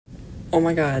Oh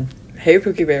my god. Hey,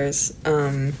 Pookie Bears.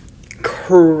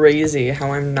 Crazy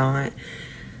how I'm not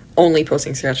only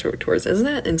posting sketchbook tours. Isn't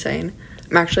that insane?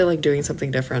 I'm actually, like, doing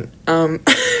something different. I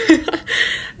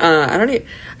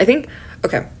think,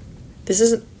 okay, this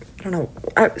is, I don't know,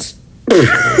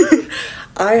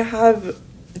 I have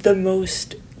the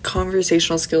most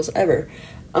conversational skills ever.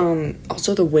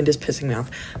 Also, the wind is pissing me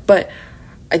off. But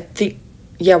I think,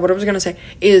 yeah, what I was gonna say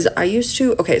is I used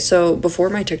to, okay, so before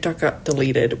my TikTok got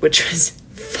deleted, which was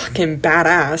fucking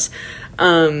badass,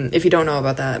 if you don't know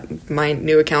about that, my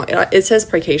new account, it says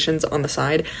Precations on the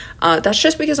side. That's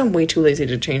just because I'm way too lazy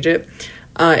to change it.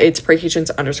 It's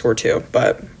Precations_2,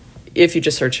 but if you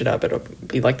just search it up, it'll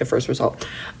be like the first result.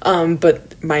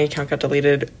 But my account got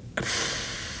deleted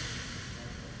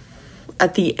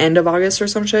at the end of August or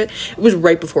some shit. It was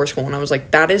right before school, and I was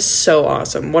like, that is so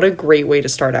awesome. What a great way to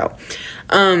start out.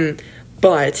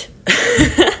 But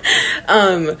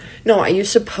no, I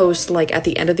used to post, like, at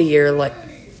the end of the year, like,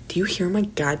 do you hear my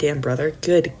goddamn brother?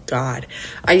 Good God.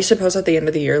 I used to post at the end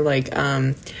of the year, like,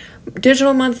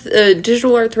 digital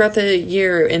art throughout the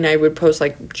year, and I would post,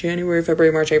 like, January,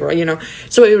 February, March, April, you know,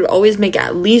 so I would always make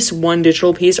at least one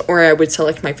digital piece, or I would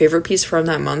select my favorite piece from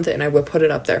that month, and I would put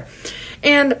it up there.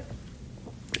 And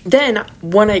then,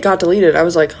 when it got deleted, I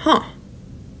was like,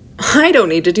 I don't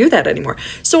need to do that anymore.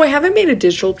 So I haven't made a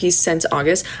digital piece since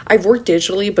August. I've worked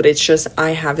digitally, but it's just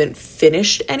I haven't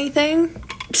finished anything.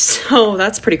 So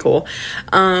that's pretty cool.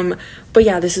 But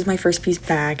yeah, this is my first piece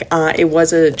back. It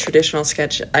was a traditional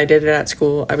sketch. I did it at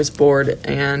school. I was bored.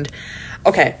 And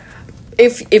okay,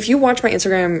 if you watch my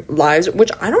Instagram lives,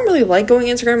 which I don't really like going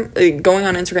on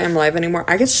Instagram live anymore.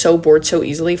 I get so bored so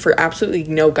easily for absolutely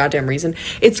no goddamn reason.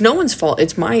 It's no one's fault.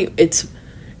 It's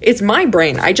my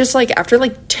brain. I just, like, after,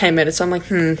 like, 10 minutes, I'm like,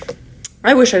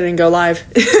 I wish I didn't go live.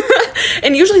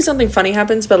 And usually something funny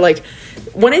happens, but, like,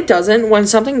 when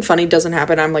something funny doesn't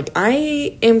happen, I'm like,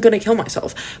 I am gonna kill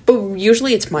myself. But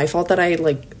usually it's my fault that I,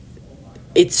 like,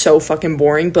 it's so fucking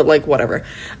boring, but, like, whatever.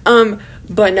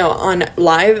 But no, on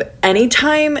live,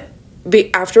 anytime,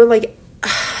 after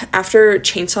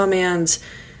Chainsaw Man's,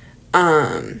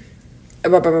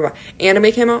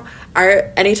 anime came out,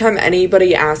 anytime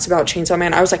anybody asked about Chainsaw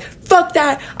Man, I was like, fuck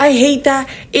that, I hate that,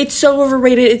 it's so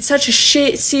overrated, it's such a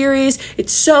shit series,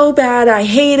 it's so bad, I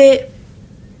hate it.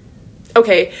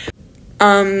 Okay,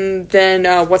 then,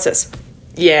 what's this?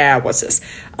 Yeah, what's this?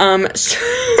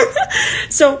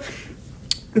 So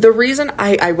the reason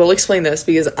I will explain this,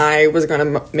 because I was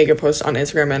gonna make a post on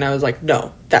Instagram, and I was like,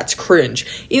 no, that's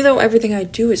cringe, even though everything I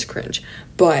do is cringe,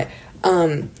 but,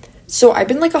 so I've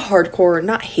been, like, a hardcore,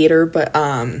 not hater, but,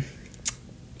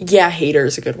 yeah, hater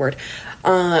is a good word,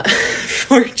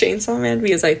 for Chainsaw Man,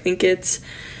 because I think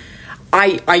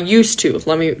I used to,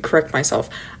 let me correct myself,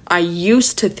 I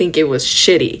used to think it was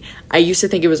shitty. I used to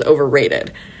think it was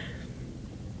overrated.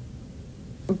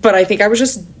 But I think I was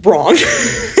just wrong.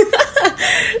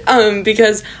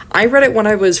 Because I read it when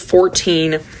I was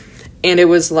 14, and it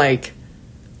was, like,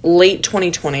 late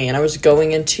 2020, and I was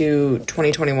going into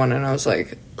 2021, and I was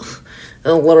like,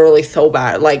 literally so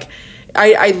bad. Like,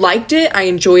 I liked it, I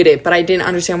enjoyed it, but I didn't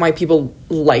understand why people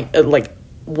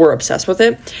were obsessed with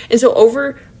it. And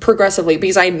so progressively,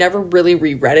 because I never really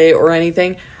reread it or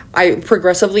anything, I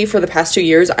progressively for the past 2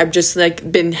 years, I've just, like,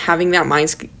 been having that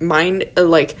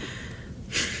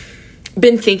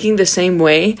been thinking the same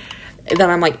way, that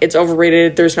I'm like, it's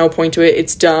overrated, there's no point to it,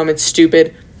 it's dumb, it's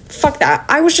stupid. Fuck that.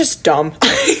 I was just dumb.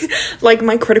 Like,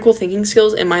 my critical thinking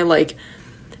skills and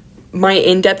my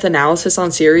in-depth analysis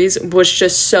on series was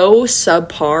just so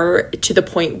subpar, to the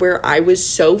point where I was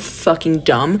so fucking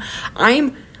dumb.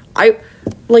 Like,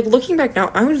 looking back now,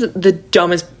 I was the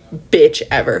dumbest bitch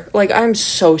ever. Like, I'm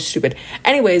so stupid.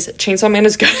 Anyways, Chainsaw Man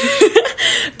is good.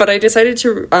 But I decided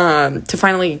to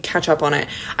finally catch up on it.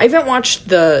 I haven't watched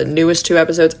the newest 2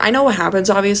 episodes. I know what happens,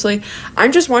 obviously.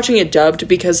 I'm just watching it dubbed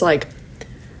because, like,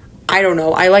 I don't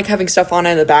know, I like having stuff on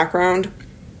in the background,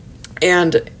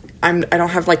 and I don't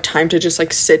have, like, time to just,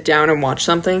 like, sit down and watch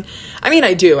something. I mean,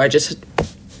 I do, I just,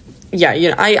 yeah, you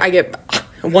know, I get,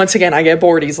 once again, I get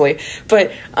bored easily,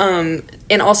 but,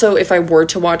 and also, if I were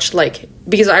to watch, like,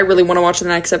 because I really want to watch the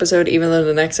next episode, even though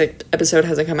the next episode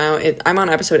hasn't come out, I'm on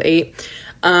episode 8,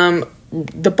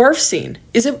 the barf scene,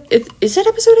 is it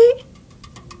episode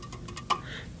 8?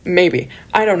 Maybe,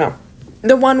 I don't know,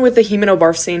 the one with the Himeno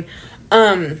barf scene,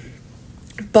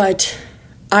 but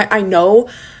I know,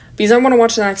 because I want to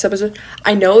watch the next episode,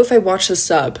 I know if I watch the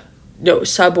sub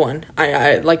one,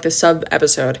 I like the sub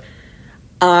episode,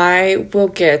 I will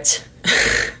get,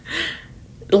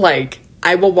 like,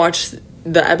 I will watch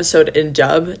the episode in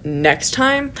dub next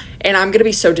time, and I'm gonna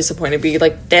be so disappointed, be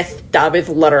like, this dub is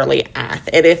literally ass,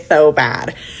 it is so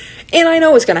bad. And I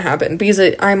know it's gonna happen because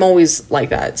I'm always like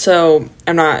that, so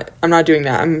I'm not doing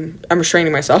that. I'm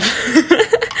restraining myself.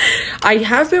 I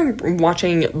have been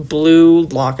watching Blue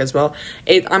Lock as well.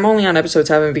 I'm only on episode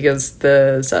 7 because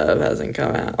the sub hasn't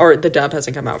come out, or the dub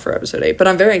hasn't come out for episode 8. But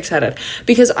I'm very excited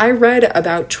because I read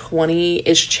about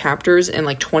 20-ish chapters in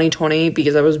like 2020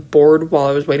 because I was bored while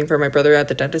I was waiting for my brother at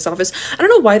the dentist's office. I don't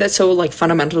know why that's so like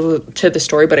fundamental to the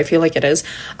story, but I feel like it is.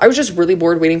 I was just really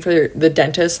bored waiting for the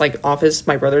dentist like office,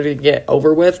 my brother, to get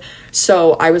over with.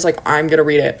 So I was like, I'm gonna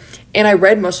read it. And I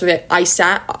read most of it. I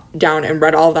sat down and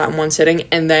read all of that in one sitting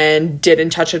and then didn't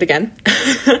touch it again.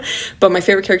 But my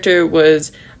favorite character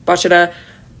was Bachata,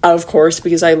 of course,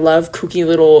 because I love kooky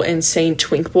little insane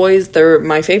twink boys. They're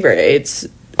my favorite.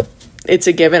 It's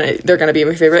a given. They're going to be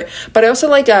my favorite. But I also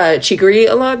like Chiguri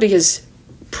a lot because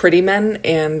pretty men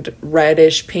and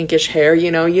reddish, pinkish hair,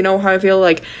 you know how I feel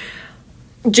like,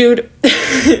 dude,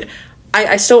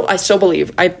 I still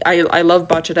believe. I love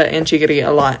Bachata and Chiguri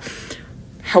a lot.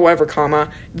 However,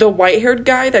 the white-haired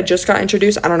guy that just got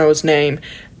introduced, I don't know his name.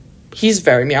 He's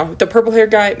very meow. The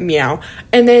purple-haired guy, meow.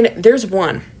 And then there's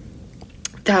one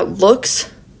that looks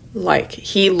like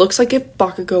if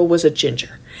Bakugo was a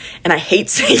ginger. And I hate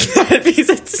saying that because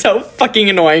it's so fucking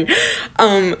annoying.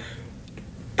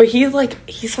 But he's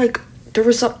like there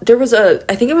was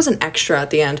I think it was an extra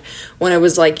at the end when it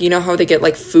was like, you know how they get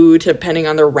like food depending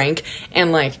on their rank,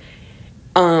 and like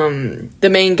the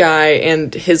main guy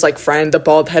and his like friend, the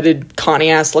bald-headed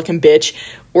Connie ass looking bitch,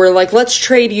 were like, let's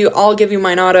trade you, I'll give you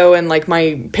my natto and like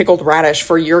my pickled radish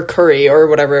for your curry or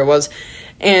whatever it was.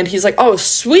 And he's like, oh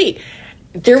sweet.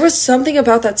 There was something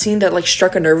about that scene that like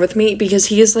struck a nerve with me because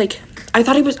he is like, I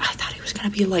thought he was gonna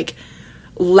be like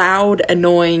loud,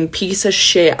 annoying piece of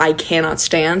shit I cannot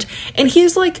stand, and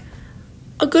he's like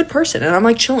a good person, and I'm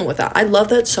like chilling with that. I love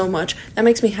that so much. That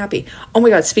makes me happy. Oh my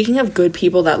god, speaking of good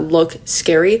people that look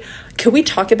scary, can we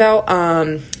talk about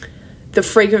the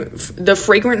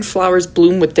fragrant flowers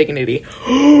bloom with dignity?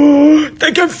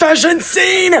 The confession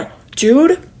scene,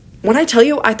 dude. When I tell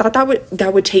you, I thought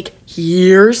that would take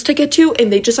years to get to,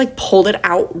 and they just like pulled it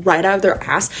out right out of their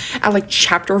ass at like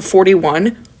chapter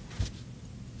 41.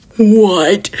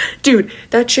 What? Dude,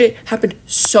 that shit happened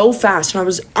so fast,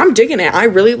 and I'm digging it. I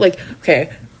really like,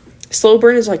 okay, slow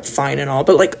burn is like fine and all,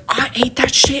 but like I ate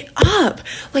that shit up.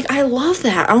 Like I love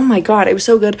that. Oh my god, it was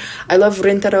so good. I love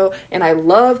Rintaro, and I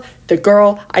love the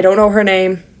girl. I don't know her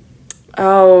name.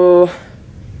 Oh,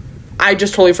 I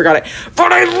just totally forgot it,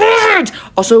 but I love it.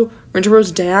 Also,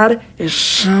 Rintaro's dad is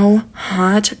so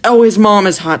hot. Oh, his mom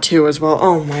is hot too as well.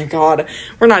 Oh my god,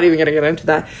 we're not even gonna get into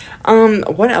that.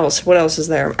 What else is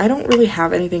there? I don't really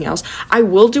have anything else. I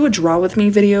will do a draw with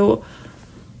me video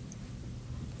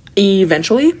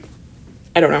eventually.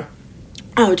 I don't know.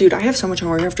 Oh, dude, I have so much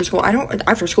homework after school. I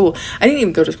didn't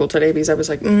even go to school today because I was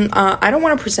like, I don't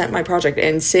want to present my project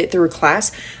and sit through a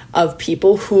class of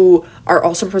people who are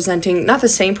also presenting not the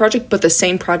same project, but the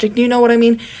same project. You know what I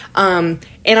mean? And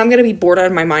I'm going to be bored out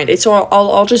of my mind. So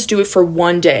I'll just do it for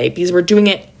one day because we're doing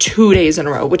it 2 days in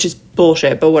a row, which is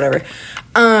bullshit, but whatever.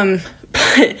 So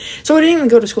I didn't even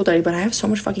go to school today, but I have so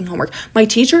much fucking homework. My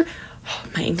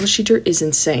English teacher is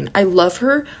insane. I love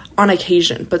her on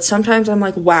occasion, but sometimes I'm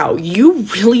like, wow, you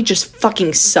really just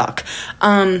fucking suck.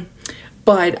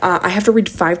 But I have to read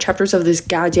 5 chapters of this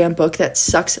goddamn book that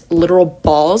sucks literal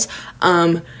balls.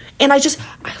 And I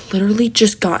literally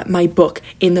just got my book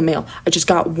in the mail. I just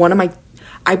got one of my,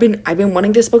 I've been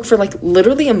wanting this book for like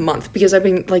literally a month because I've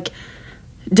been like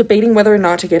debating whether or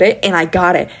not to get it, and I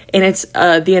got it. And it's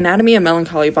The Anatomy of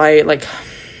Melancholy by like,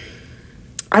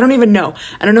 I don't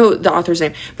know the author's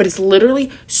name, but it's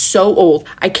literally so old.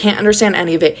 I can't understand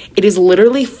any of it. It is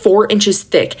literally 4 inches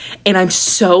thick, and I'm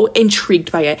so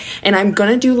intrigued by it. And I'm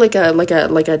gonna do like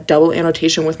a double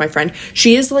annotation with my friend.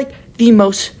 She is like the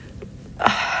most.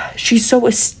 She's so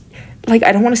like,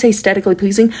 I don't want to say aesthetically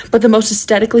pleasing, but the most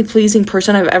aesthetically pleasing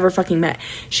person I've ever fucking met.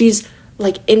 She's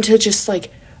like into just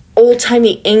like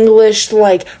old-timey English.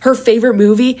 Like her favorite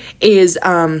movie is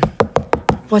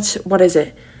what is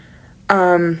it?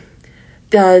 The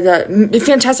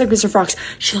Fantastic Mr. Fox.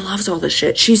 She loves all this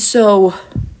shit. She's so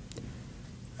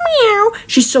meow.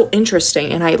 She's so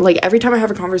interesting, and I like every time I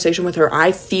have a conversation with her,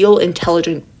 I feel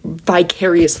intelligent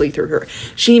vicariously through her.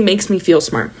 She makes me feel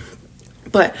smart.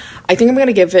 But I think I'm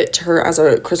gonna give it to her as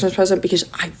a Christmas present because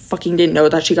I fucking didn't know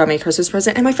that she got me a Christmas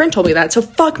present, and my friend told me that, so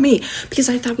fuck me, because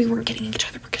I thought we weren't getting each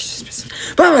other Christmas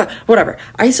presents. Blah, blah, whatever.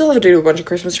 I still have to do a bunch of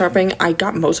Christmas shopping. I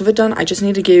got most of it done. I just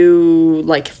need to do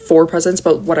like 4 presents,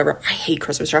 but whatever. I hate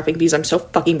Christmas shopping because I'm so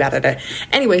fucking bad at it.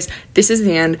 Anyways, this is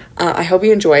the end. I hope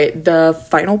you enjoy it. The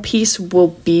final piece will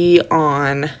be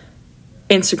on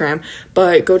Instagram,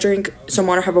 but go drink some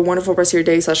water, have a wonderful rest of your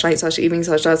day /night /evening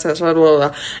 /blah, blah,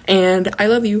 blah, and I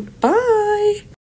love you. Bye.